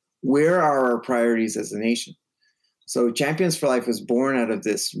 but where are our priorities as a nation? So Champions for Life was born out of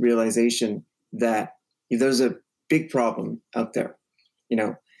this realization that there's a big problem out there,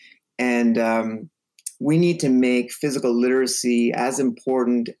 and we need to make physical literacy as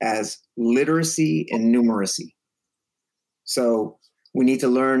important as literacy and numeracy. So we need to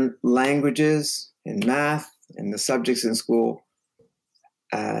learn languages and math and the subjects in school.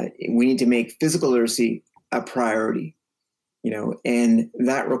 We need to make physical literacy a priority, and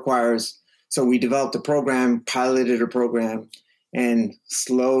that requires, so we developed a program, piloted a program, and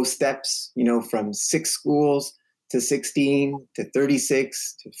slow steps, from 6 schools to 16 to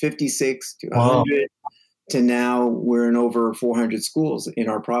 36 to 56 to 100 to now we're in over 400 schools in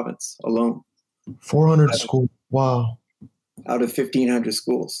our province alone. 400 schools. Wow. Out of 1,500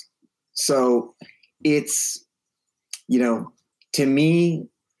 schools. So it's, to me,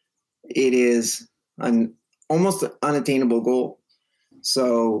 it is an almost unattainable goal.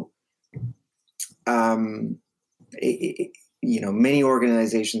 So, many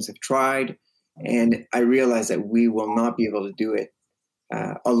organizations have tried, and I realize that we will not be able to do it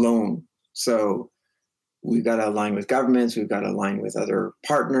alone. So we've got to align with governments. We've got to align with other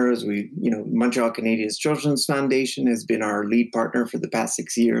partners. Montreal Canadians Children's Foundation has been our lead partner for the past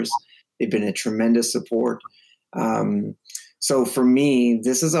 6 years. They've been a tremendous support. So for me,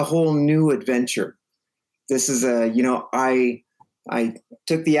 this is a whole new adventure. This is I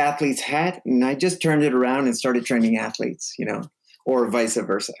took the athlete's hat and I just turned it around and started training athletes, or vice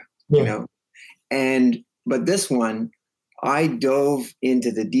versa, but this one, I dove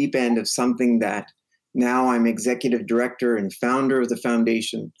into the deep end of something that now I'm executive director and founder of the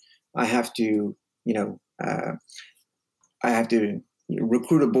foundation. I have to,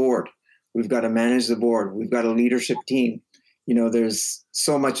 recruit a board. We've got to manage the board. We've got a leadership team. There's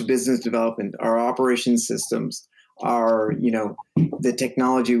so much business development, our operations systems, our, the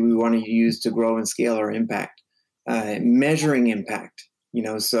technology we want to use to grow and scale our impact, measuring impact,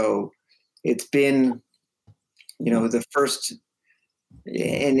 so it's been, the first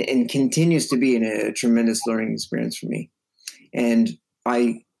and continues to be a tremendous learning experience for me. And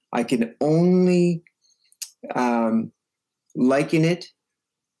I can only liken it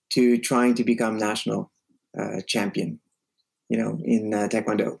to trying to become national champion, in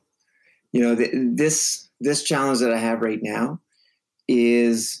Taekwondo. This challenge that I have right now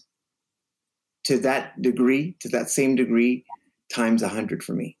is to that same degree, times 100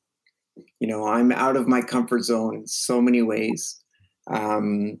 for me. I'm out of my comfort zone in so many ways.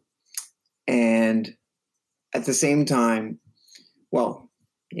 And at the same time, well,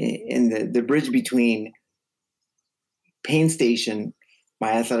 in the bridge between Pain Station,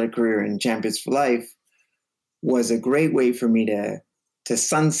 my athletic career, and Champions for Life was a great way for me to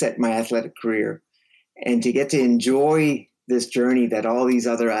sunset my athletic career and to get to enjoy this journey that all these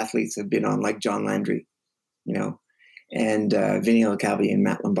other athletes have been on, like John Landry, and Vinny LeCavalier and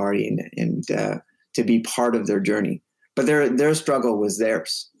Matt Lombardi, and to be part of their journey. But their struggle was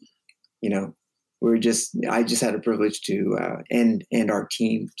theirs. I just had a privilege to and our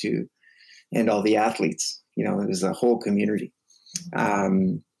team to, and all the athletes. It was a whole community.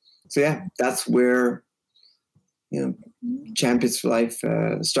 So yeah, that's where Champions for Life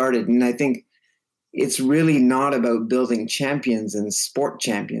started, and I think it's really not about building champions and sport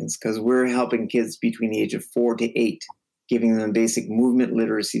champions, because we're helping kids between the age of 4 to 8, giving them basic movement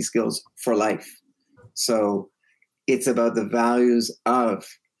literacy skills for life. So it's about the values of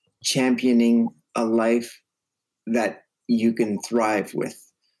championing a life that you can thrive with.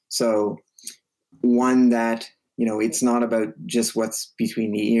 So one that, it's not about just what's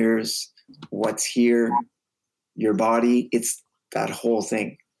between the ears, what's here, your body. It's that whole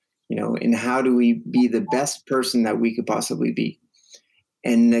thing, and how do we be the best person that we could possibly be,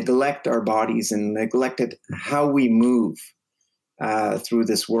 and neglect our bodies and neglect how we move through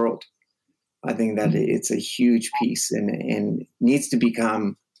this world. I think that it's a huge piece and needs to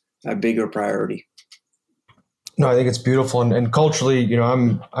become a bigger priority. No, I think it's beautiful. And culturally,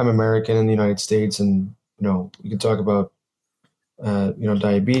 I'm American in the United States, and, you can talk about,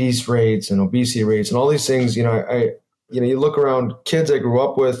 diabetes rates and obesity rates and all these things. You look around kids I grew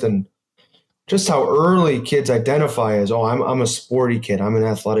up with, and just how early kids identify as, oh, I'm a sporty kid. I'm an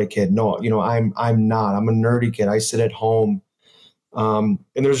athletic kid. No, I'm not. I'm a nerdy kid. I sit at home. And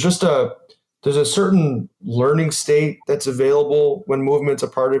there's a certain learning state that's available when movement's a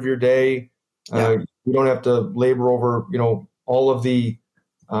part of your day. Yeah. You don't have to labor over, all of the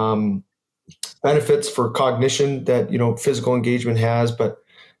benefits for cognition that, physical engagement has. But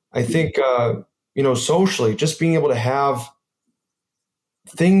I think, socially, just being able to have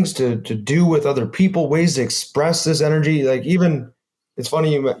things to do with other people, ways to express this energy. Like, even, it's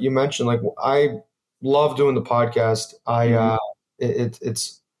funny you mentioned, like, I love doing the podcast.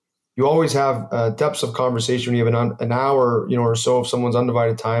 It's you always have depths of conversation when you have an hour, or so of someone's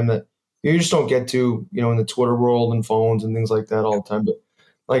undivided time that you just don't get to, in the Twitter world and phones and things like that all the time. But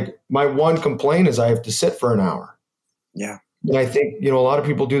like, my one complaint is I have to sit for an hour. Yeah. And I think, a lot of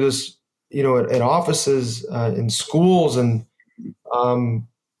people do this, at offices, in schools, and,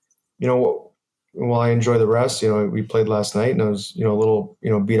 while I enjoy the rest, we played last night, and I was, a little,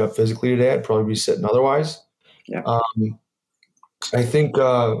 beat up physically today. I'd probably be sitting otherwise. Yeah. I think,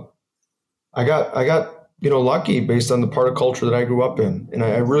 I got lucky based on the part of culture that I grew up in, and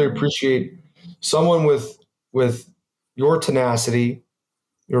I really appreciate someone with your tenacity,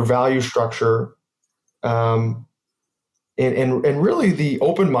 your value structure, and really the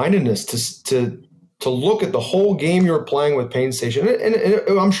open-mindedness to look at the whole game you were playing with Pain Station, and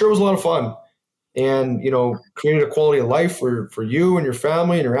I'm sure it was a lot of fun, and created a quality of life for you and your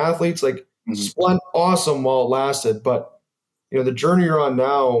family and your athletes, like awesome while it lasted, but the journey you're on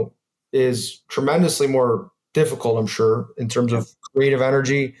now is tremendously more difficult, I'm sure, in terms of creative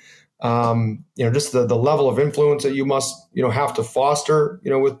energy. Just the level of influence that you must, have to foster,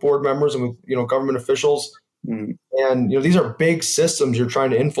 with board members and with, government officials. And, these are big systems you're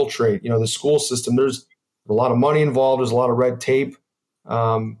trying to infiltrate, the school system. There's a lot of money involved. There's a lot of red tape.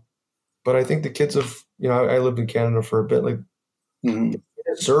 But I think the kids have, I lived in Canada for a bit, like, they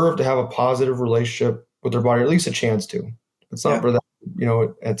deserve to have a positive relationship with their body, or at least a chance to. It's not for that,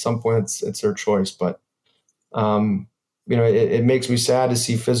 at some point it's their choice, but, it makes me sad to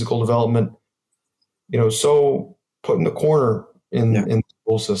see physical development, so put in the corner in the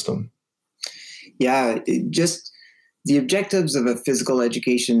school system. Yeah. Just the objectives of a physical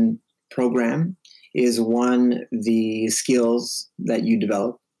education program is one, the skills that you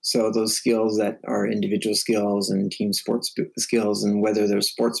develop. So those skills that are individual skills and team sports skills, and whether they're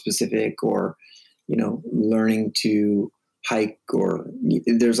sports specific or, learning to hike, or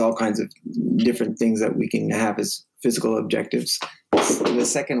there's all kinds of different things that we can have as physical objectives. The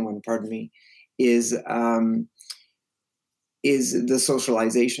second one, pardon me, is the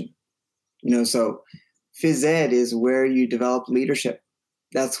socialization. So phys ed is where you develop leadership.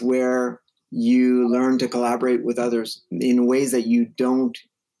 That's where you learn to collaborate with others in ways that you don't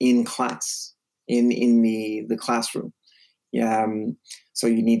in class, in the classroom. So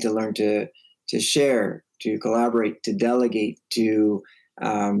you need to learn to share, to collaborate, to delegate, to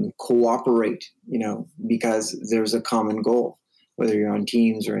cooperate, because there's a common goal, whether you're on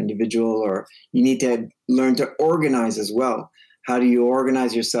teams or individual, or you need to learn to organize as well. How do you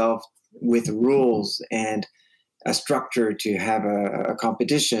organize yourself with rules and a structure to have a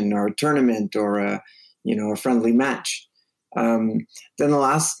competition or a tournament or a friendly match? Then the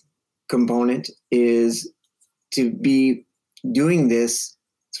last component is to be doing this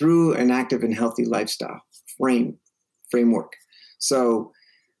through an active and healthy lifestyle framework. So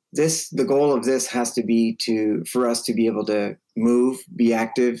the goal of this has to be for us to be able to move, be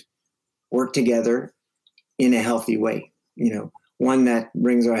active, work together in a healthy way, one that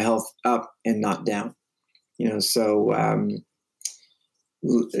brings our health up and not down. So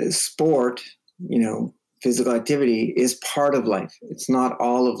sport, physical activity is part of life. It's not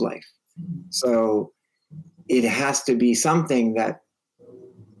all of life. So it has to be something that,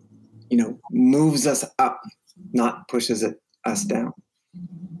 moves us up, not pushes us down.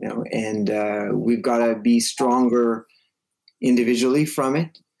 And we've got to be stronger individually from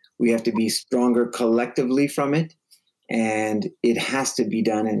it. We have to be stronger collectively from it. And it has to be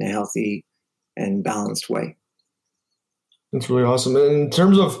done in a healthy and balanced way. That's really awesome. And in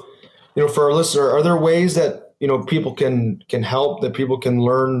terms of, for our listener, are there ways that, people can help, that people can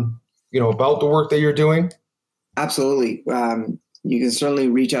learn, about the work that you're doing? Absolutely. You can certainly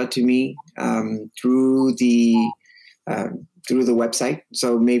reach out to me through the website.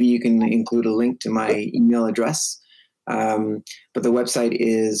 So maybe you can include a link to my email address. But the website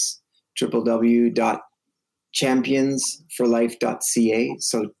is www.championsforlife.ca.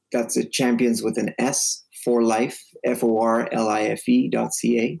 So that's a champions with an S, for life,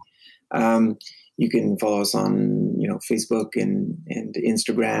 FORLIFE.ca. You can follow us on, Facebook and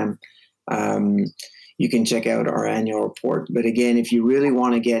Instagram. You can check out our annual report. But again, if you really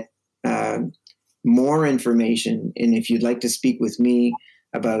want to get more information, and if you'd like to speak with me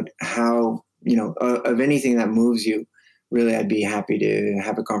about how, of anything that moves you, really, I'd be happy to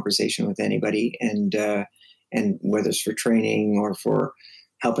have a conversation with anybody. And whether it's for training or for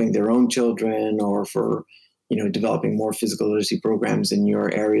helping their own children or for, developing more physical literacy programs in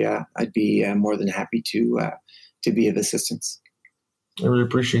your area, I'd be more than happy to be of assistance. I really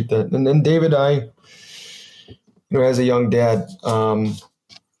appreciate that. And then David, as a young dad,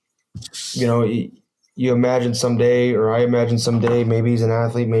 you imagine someday, or I imagine someday, maybe he's an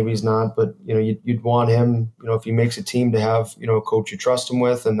athlete, maybe he's not, but, you'd want him, if he makes a team, to have, a coach you trust him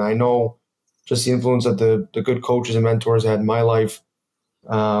with. And I know just the influence that the good coaches and mentors had in my life.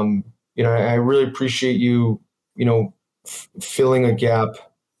 I really appreciate you, filling a gap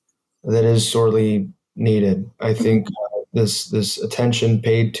that is sorely needed. I think this attention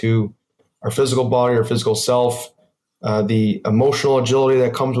paid to our physical body, our physical self, the emotional agility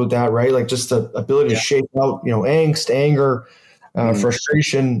that comes with that, right? Like just the ability to shake out, angst, anger,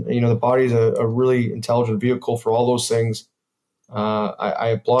 frustration. The body is a really intelligent vehicle for all those things. I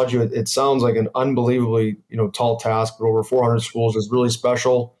applaud you. It sounds like an unbelievably, tall task, but over 400 schools is really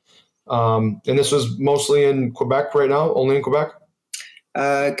special. And this was mostly in Quebec right now, only in Quebec?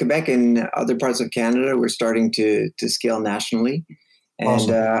 Quebec and other parts of Canada, we're starting to scale nationally. And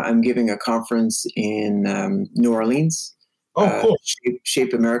awesome. I'm giving a conference in New Orleans. Oh, cool.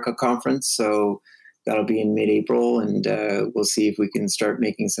 Shape America conference. So that'll be in mid-April, and we'll see if we can start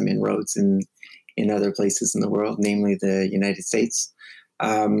making some inroads in other places in the world, namely the United States.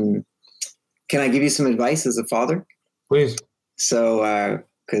 Can I give you some advice as a father? Please. So,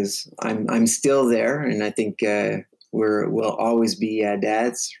 because I'm still there, and I think we'll always be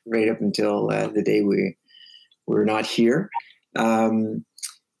dads right up until the day we're not here.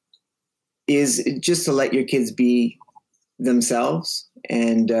 Is just to let your kids be themselves.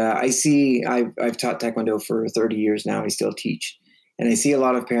 And I've taught Taekwondo for 30 years now. I still teach. And I see a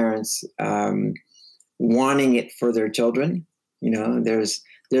lot of parents wanting it for their children. There's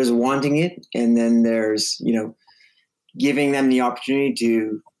wanting it, and then there's, giving them the opportunity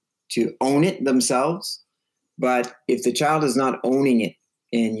to own it themselves. But if the child is not owning it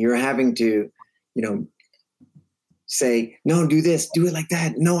and you're having to, you know, say, no, do this, do it like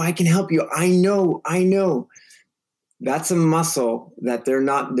that. No, I can help you. I know. That's a muscle that they're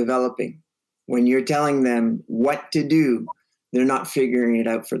not developing. When you're telling them what to do, they're not figuring it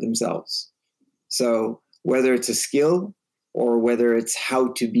out for themselves. So whether it's a skill or whether it's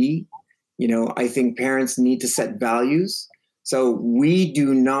how to be, you know, I think parents need to set values. So we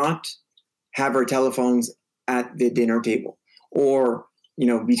do not have our telephones at the dinner table, or, you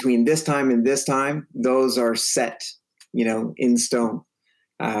know, between this time and this time, those are set, you know, in stone.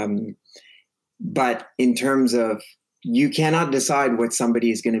 But in terms of, you cannot decide what somebody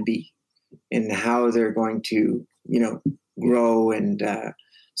is going to be and how they're going to, you know, grow. And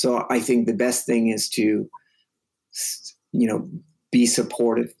so I think the best thing is to, you know, be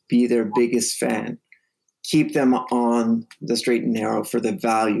supportive, be their biggest fan, keep them on the straight and narrow for the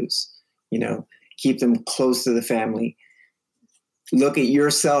values, you know, keep them close to the family. Look at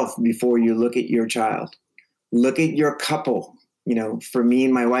yourself before you look at your child. Look at your couple. You know, for me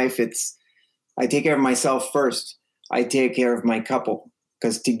and my wife, it's, I take care of myself first. I take care of my couple,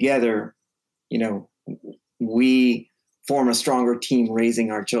 because together, you know, we form a stronger team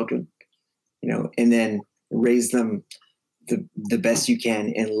raising our children, you know, and then raise them the best you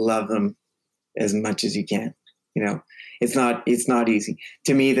can and love them as much as you can. You know, it's not easy.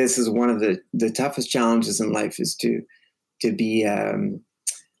 To me, this is one of the toughest challenges in life, is to be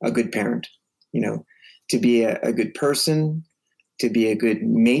a good parent, you know, to be a good person, to be a good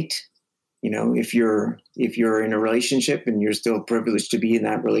mate. You know, if you're in a relationship and you're still privileged to be in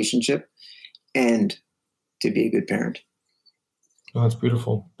that relationship, and to be a good parent. Oh, that's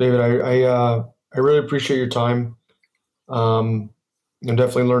beautiful, David. I really appreciate your time. I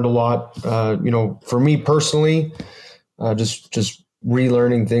definitely learned a lot. You know, for me personally, just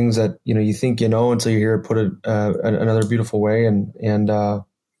relearning things that, you know, you think you know until you hear it put it another beautiful way. And you know,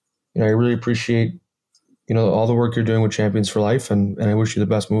 I really appreciate, you know, all the work you're doing with Champions for Life, and I wish you the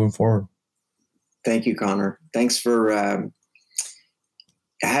best moving forward. Thank you, Connor. Thanks for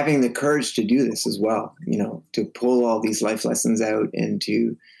having the courage to do this as well, you know, to pull all these life lessons out and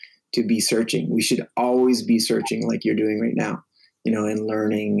to be searching. We should always be searching, like you're doing right now, you know, and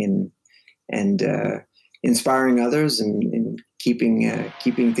learning and inspiring others and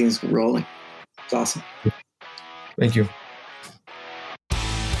keeping things rolling. It's awesome. Thank you.